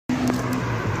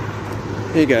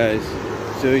Hey guys,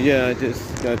 so yeah, I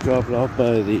just got dropped off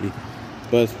by the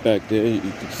bus back there. You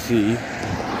can see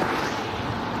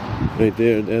right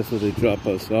there, that's where they drop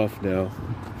us off now.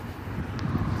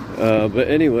 But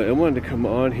anyway, I wanted to come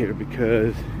on here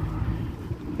because,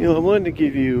 I wanted to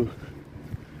give you,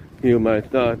 my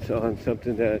thoughts on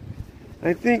something that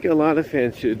I think a lot of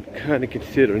fans should kind of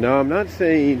consider. Now, I'm not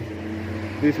saying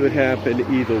this would happen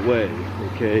either way,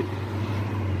 okay?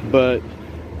 But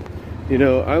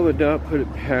I would not put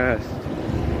it past,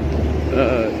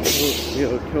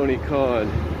 Tony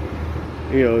Khan,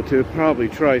 to probably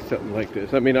try something like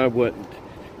this. I mean, I wouldn't.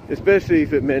 Especially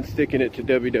if it meant sticking it to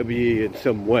WWE in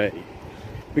some way.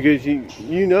 Because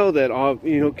you know that,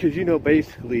 because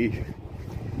basically,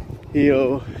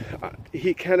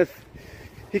 he kind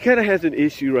of has an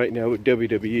issue right now with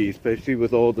WWE, especially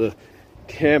with all the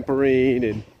tampering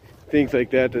and things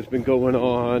like that that's been going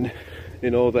on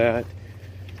and all that.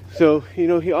 So,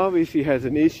 he obviously has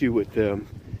an issue with them,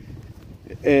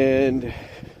 and,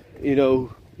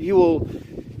 he will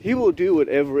do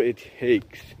whatever it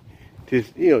takes to,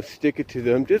 stick it to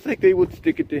them, just like they would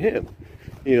stick it to him,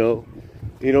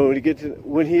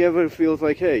 when he ever feels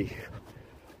like, hey,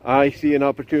 I see an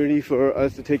opportunity for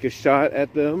us to take a shot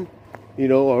at them,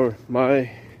 or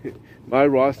my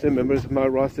roster, members of my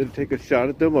roster to take a shot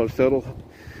at them or subtle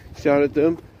shot at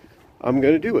them, I'm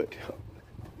going to do it.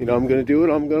 I'm going to do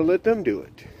it. I'm going to let them do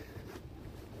it.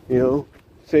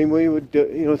 Same way with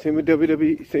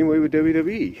WWE. Same way with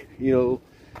WWE.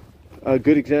 A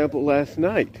good example last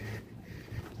night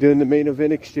during the main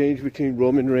event exchange between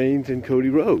Roman Reigns and Cody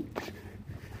Rhodes.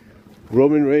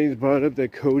 Roman Reigns brought up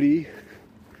that Cody,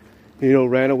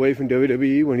 ran away from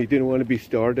WWE when he didn't want to be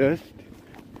Stardust.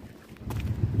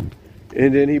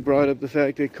 And then he brought up the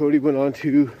fact that Cody went on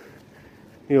to,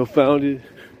 found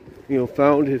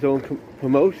his own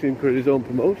promotion, created his own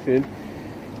promotion,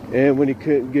 and when he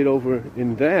couldn't get over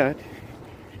in that,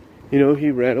 he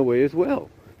ran away as well.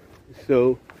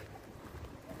 So,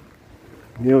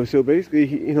 so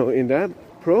basically, in that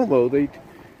promo, they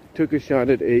took a shot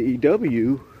at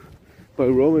AEW by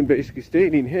Roman basically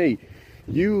stating, hey,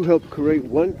 you helped create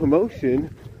one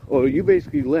promotion, or you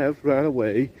basically left, ran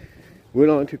away,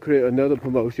 went on to create another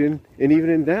promotion, and even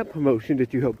in that promotion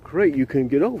that you helped create, you couldn't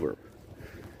get over.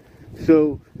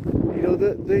 So,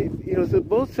 so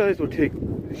both sides will take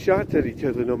shots at each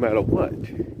other no matter what.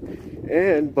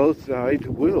 And both sides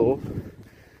will,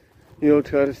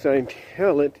 try to sign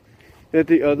talent that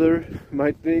the other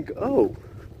might think, oh,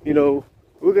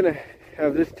 we're going to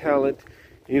have this talent,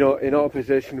 in our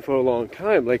possession for a long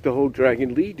time, like the whole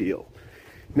Dragon Lee deal.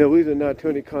 Now, whether or not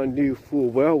Tony Khan knew full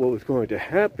well what was going to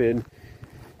happen,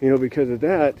 because of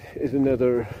that is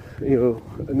another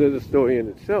story in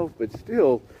itself, but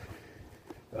still,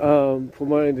 from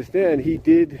what I understand, he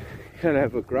did kind of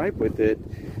have a gripe with it,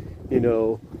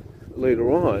 later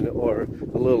on or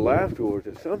a little afterwards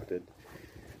or something.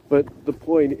 But the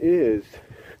point that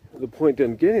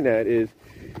I'm getting at is,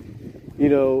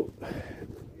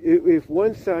 if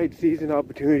one side sees an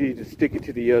opportunity to stick it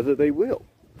to the other, they will.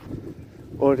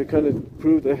 Or to kind of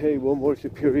prove that, hey, we're more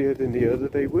superior than the other,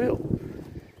 they will.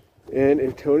 And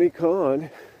if Tony Khan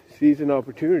sees an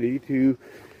opportunity to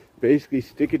basically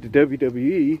stick it to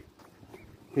WWE,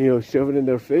 shove it in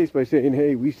their face by saying,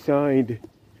 hey, we signed,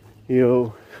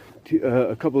 a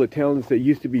couple of talents that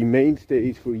used to be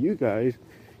mainstays for you guys,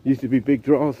 used to be big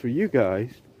draws for you guys,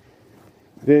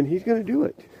 then he's going to do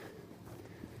it.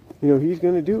 He's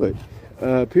going to do it,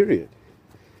 period.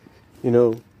 I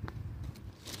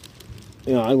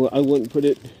wouldn't put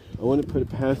it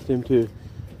past him to,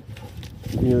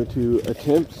 to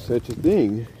attempt such a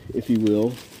thing, if you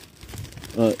will,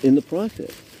 in the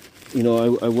process.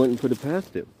 I wouldn't put it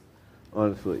past him,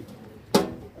 honestly.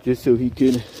 Just so he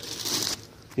could,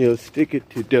 stick it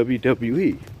to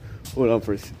WWE. Hold on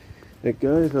for a second. Hey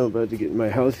guys, I'm about to get in my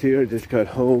house here. I just got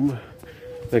home.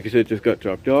 Like I said, just got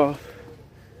dropped off.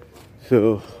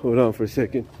 So, hold on for a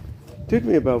second. It took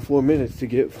me about 4 minutes to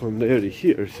get from there to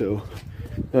here, so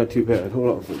not too bad.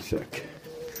 Hold on for a sec.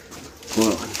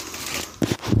 Hold on.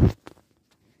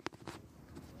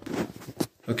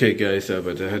 Okay guys, I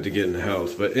had to get in the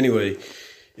house. But anyway,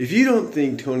 if you don't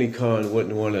think Tony Khan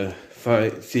wouldn't want to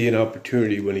see an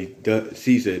opportunity when he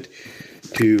sees it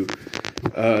to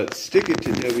stick it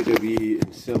to WWE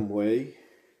in some way,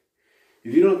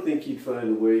 if you don't think he'd find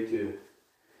a way to,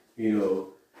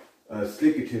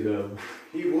 stick it to them,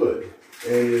 he would.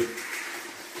 And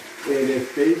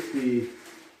if basically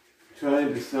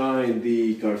trying to sign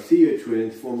the Garcia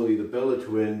twins, formerly the Bella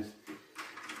twins,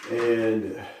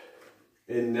 and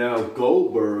now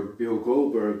Bill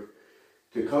Goldberg,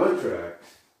 to contracts,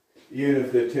 even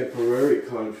if they're temporary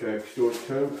contracts,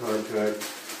 short-term contracts,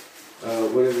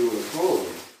 whatever you want to call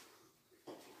them.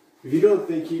 If you don't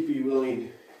think he'd be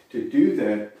willing to do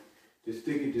that, to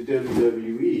stick it to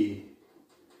WWE,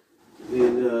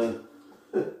 then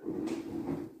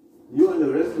you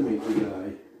underestimate the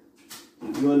guy.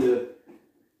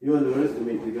 You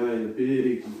underestimate the guy in a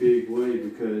big, big way,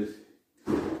 because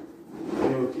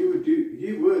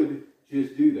he would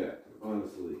just do that,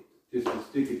 honestly, just to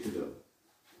stick it to them.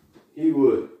 He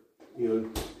would,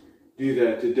 do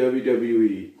that to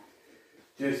WWE,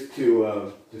 just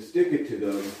to stick it to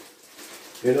them,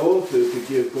 and also to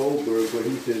give Goldberg what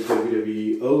he says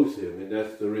WWE owes him, and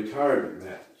that's the retirement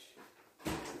match.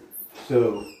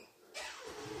 So,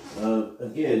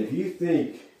 again, if you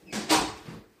think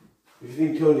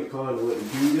Tony Khan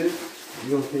wouldn't do this,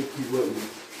 you don't think he wouldn't,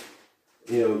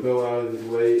 go out of his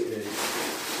way and,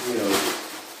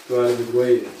 sign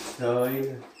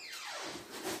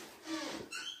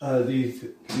these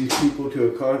people to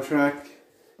a contract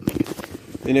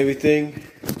and everything.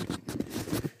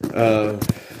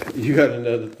 You got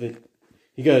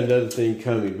another thing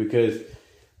coming, because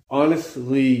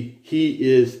honestly, he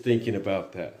is thinking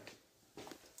about that.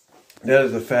 That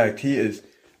is a fact. He is,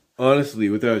 honestly,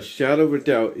 without a shadow of a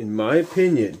doubt, in my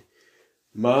opinion,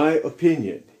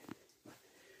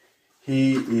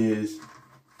 he is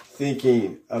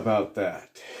thinking about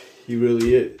that. He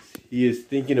really is. He is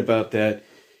thinking about that.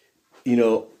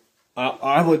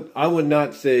 I would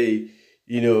not say,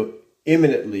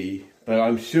 imminently, but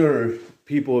I'm sure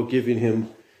people are giving him,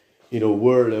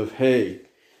 word of, hey,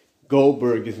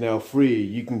 Goldberg is now free.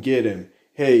 You can get him.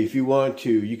 Hey, if you want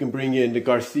to, you can bring in the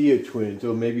Garcia twins,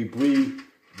 or maybe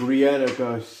Brianna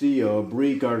Garcia, or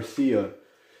Brie Garcia,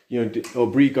 or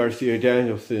Brie Garcia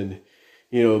Danielson,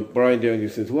 Bryan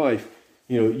Danielson's wife.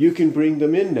 You can bring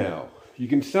them in now. You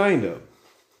can sign them.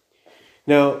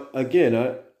 Now, again,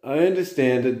 I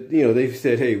understand that, they've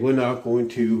said, hey, we're not going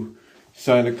to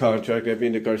sign a contract, that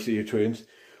being the Garcia twins.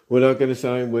 We're not going to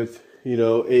sign with,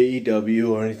 AEW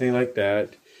or anything like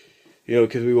that,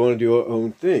 because we want to do our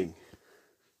own thing.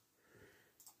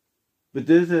 But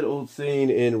there's that old saying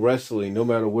in wrestling, no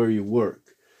matter where you work,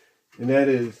 and that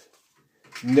is,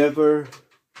 never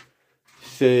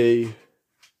say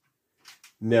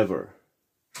never.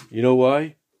 You know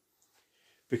why?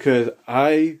 Because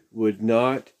I would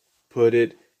not put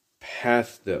it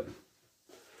past them.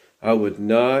 I would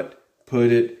not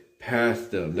put it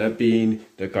past them. That being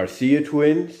the Garcia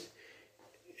twins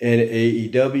and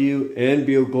AEW and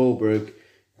Bill Goldberg,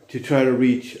 to try to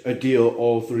reach a deal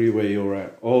all three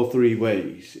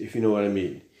ways, if you know what I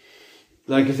mean.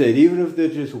 Like I said, even if they're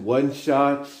just one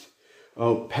shots,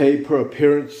 pay per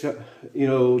appearance,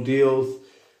 deals,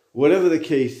 whatever the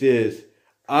case is,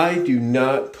 I do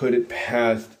not put it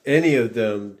past any of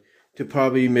them to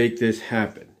probably make this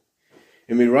happen.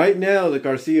 I mean, right now, the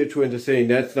Garcia twins are saying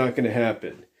that's not going to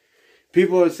happen.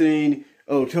 People are saying,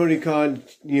 oh, Tony Khan,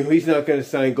 he's not going to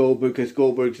sign Goldberg because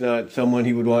Goldberg's not someone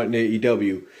he would want in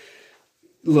AEW.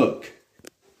 Look,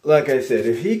 like I said,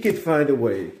 if he could find a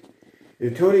way,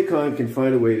 if Tony Khan can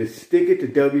find a way to stick it to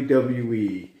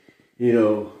WWE,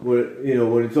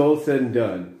 when it's all said and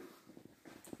done,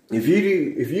 if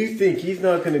you think he's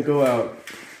not going to go out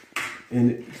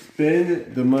and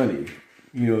spend the money,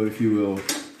 if you will,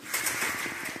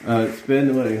 spend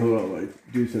the money. Hold on, I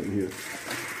do something here.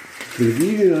 But if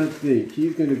you do not think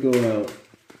he's going to go out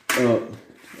and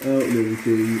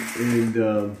everything, and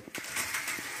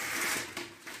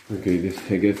I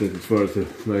guess that's as far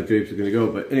as my drapes are going to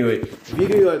go. But anyway, if you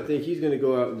do not think he's going to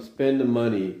go out and spend the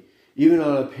money, even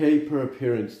on a pay per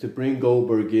appearance, to bring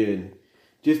Goldberg in,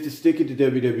 just to stick it to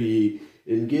WWE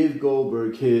and give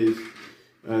Goldberg his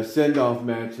send-off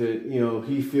match that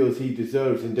he feels he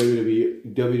deserves and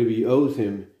WWE owes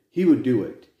him, he would do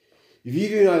it. If you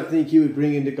do not think he would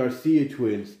bring in the Garcia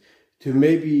twins to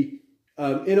maybe,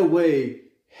 in a way,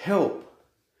 help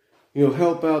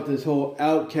out this whole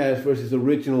Outcast versus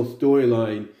original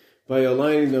storyline by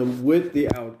aligning them with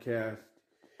the Outcast,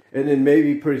 and then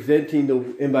maybe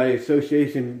presenting and by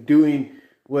association doing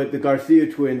what the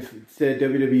Garcia twins said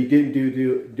WWE didn't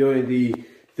do during the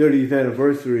 30th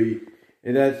anniversary,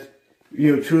 and that's,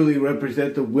 truly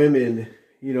represent the women,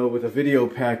 with a video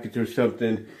package or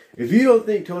something. If you don't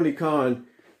think Tony Khan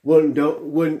wouldn't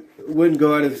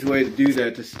go out of his way to do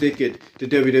that, to stick it to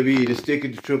WWE, to stick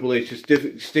it to Triple H, to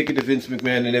stick it to Vince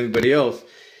McMahon and everybody else,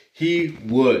 he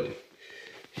would.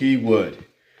 He would.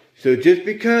 So just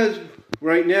because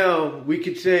right now we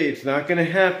could say it's not going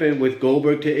to happen with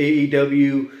Goldberg to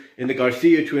AEW and the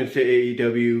Garcia twins to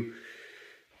AEW,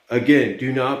 again,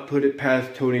 do not put it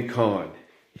past Tony Khan.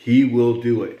 He will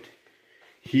do it.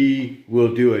 he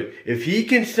will do it. If he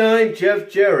can sign Jeff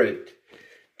Jarrett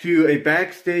to a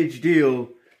backstage deal,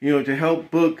 to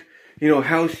help book,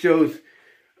 house shows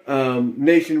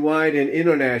nationwide and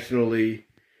internationally,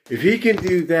 if he can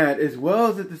do that, as well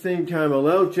as at the same time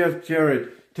allow Jeff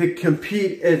Jarrett to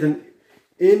compete as an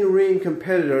in-ring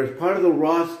competitor, as part of the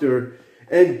roster,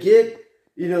 and get,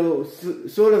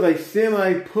 sort of a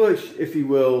semi-push, if you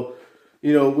will,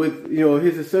 with,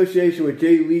 his association with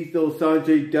Jay Lethal,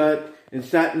 Sanjay Dutt, and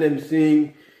Satnam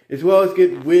Singh, as well as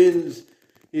get wins,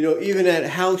 even at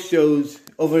house shows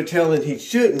over a talent he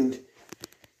shouldn't,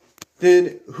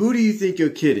 then who do you think you're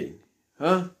kidding?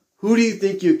 Huh? Who do you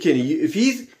think you're kidding? If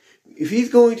he's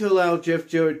going to allow Jeff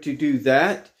Jarrett to do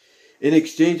that in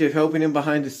exchange of helping him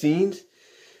behind the scenes,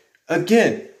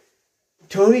 again,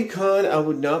 Tony Khan, I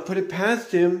would not put it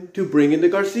past him to bring in the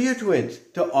Garcia twins,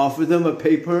 to offer them a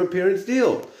pay-per-appearance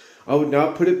deal. I would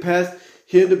not put it past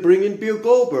him to bring in Bill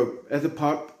Goldberg as a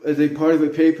part of a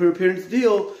pay-per-appearance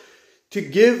deal to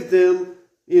give them,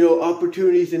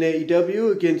 opportunities in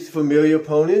AEW against familiar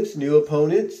opponents, new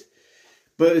opponents,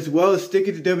 but as well as stick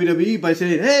it to WWE by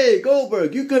saying, hey,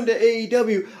 Goldberg, you come to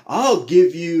AEW,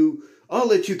 I'll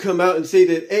let you come out and say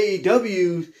that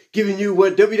AEW's giving you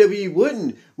what WWE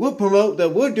wouldn't. We'll promote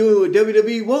that we're doing what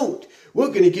WWE won't. We're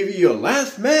going to give you your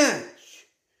last match.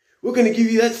 We're going to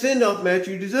give you that send-off match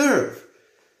you deserve.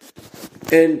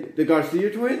 And the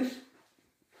Garcia twins?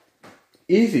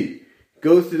 Easy.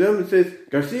 Goes to them and says,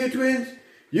 Garcia twins,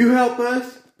 you help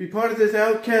us be part of this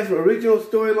Outcast original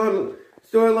storyline.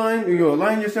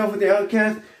 Align yourself with the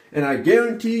Outcast, and I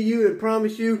guarantee you and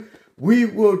promise you, we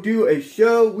will do a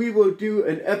show, we will do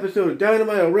an episode of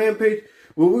Dynamite or Rampage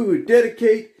where we will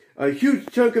dedicate a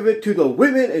huge chunk of it to the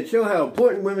women and show how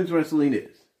important women's wrestling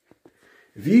is.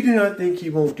 If you do not think he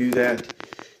won't do that,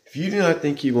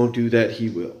 he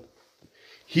will.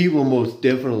 He will most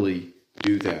definitely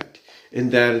do that.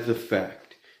 And that is a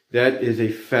fact. That is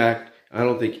a fact I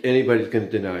don't think anybody's going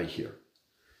to deny here.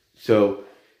 So,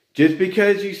 just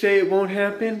because you say it won't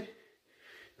happen,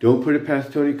 don't put it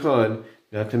past Tony Khan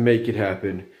not to make it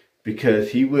happen,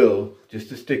 because he will, just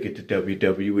to stick it to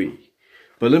WWE.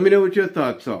 But let me know what your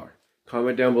thoughts are.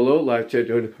 Comment down below, live chat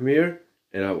during the premiere,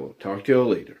 and I will talk to you all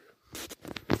later.